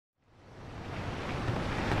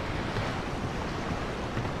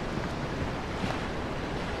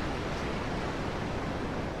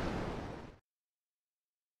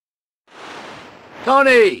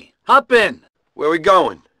Tony, hop in. Where we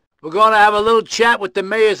going? We're going to have a little chat with the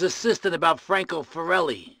mayor's assistant about Franco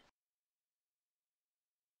Forelli.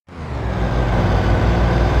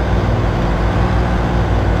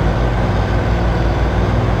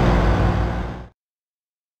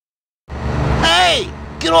 Hey!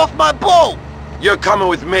 Get off my boat! You're coming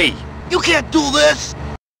with me. You can't do this!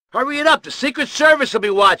 Hurry it up, the Secret Service will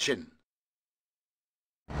be watching.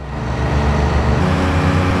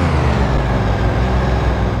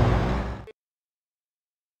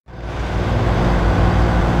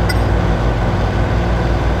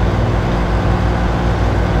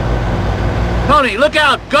 Tony, look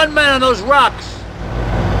out! Gunmen on those rocks!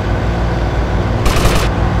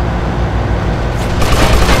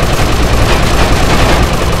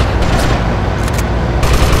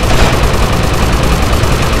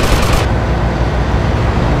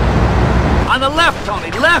 On the left,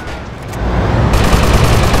 Tony, left!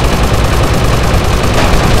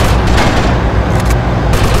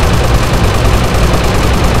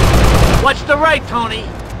 Watch the right, Tony!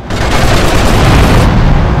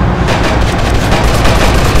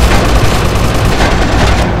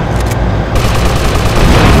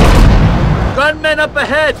 Gunmen up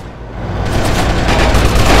ahead!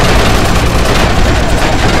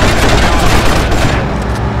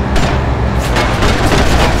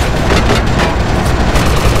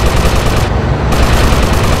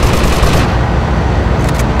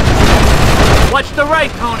 Watch the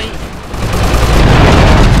right, Tony!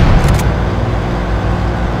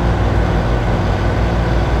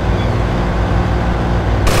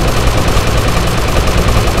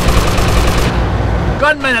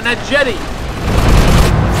 Gunmen on that jetty!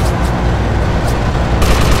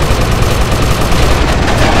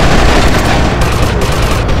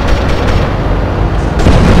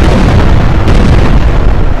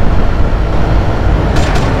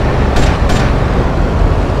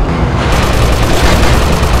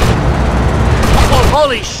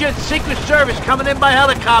 Holy shit, Secret Service coming in by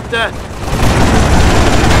helicopter!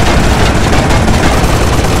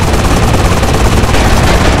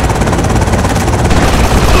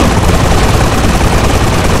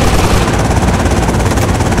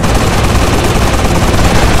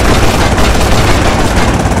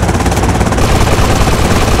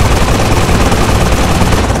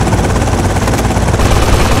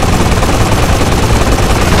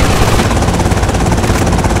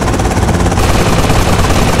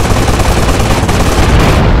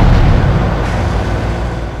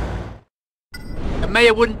 The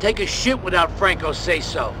mayor wouldn't take a shit without Franco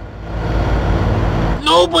say-so.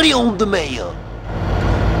 Nobody owned the mayor.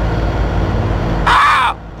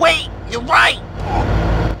 Ah! Wait! You're right!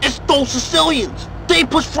 It's those Sicilians! They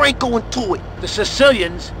pushed Franco into it! The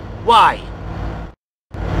Sicilians? Why?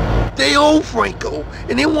 They own Franco,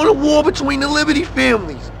 and they want a war between the Liberty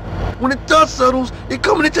families. When the dust settles, they're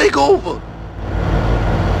coming to take over.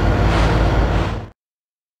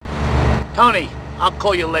 Tony, I'll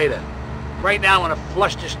call you later. Right now, I'm gonna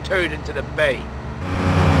flush this turd into the bay.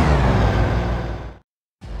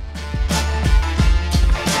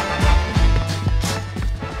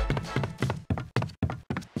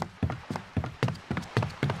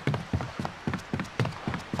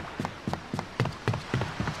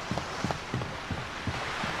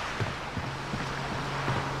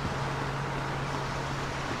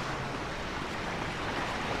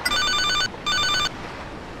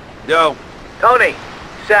 Yo. Tony,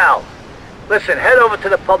 Sal. Listen, head over to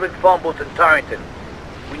the public phone booth in Torrington.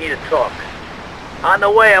 We need to talk. On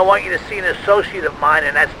the way, I want you to see an associate of mine,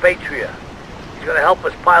 and that's Patria. He's gonna help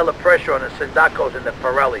us pile the pressure on the Sindacos and the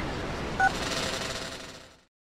Forellis.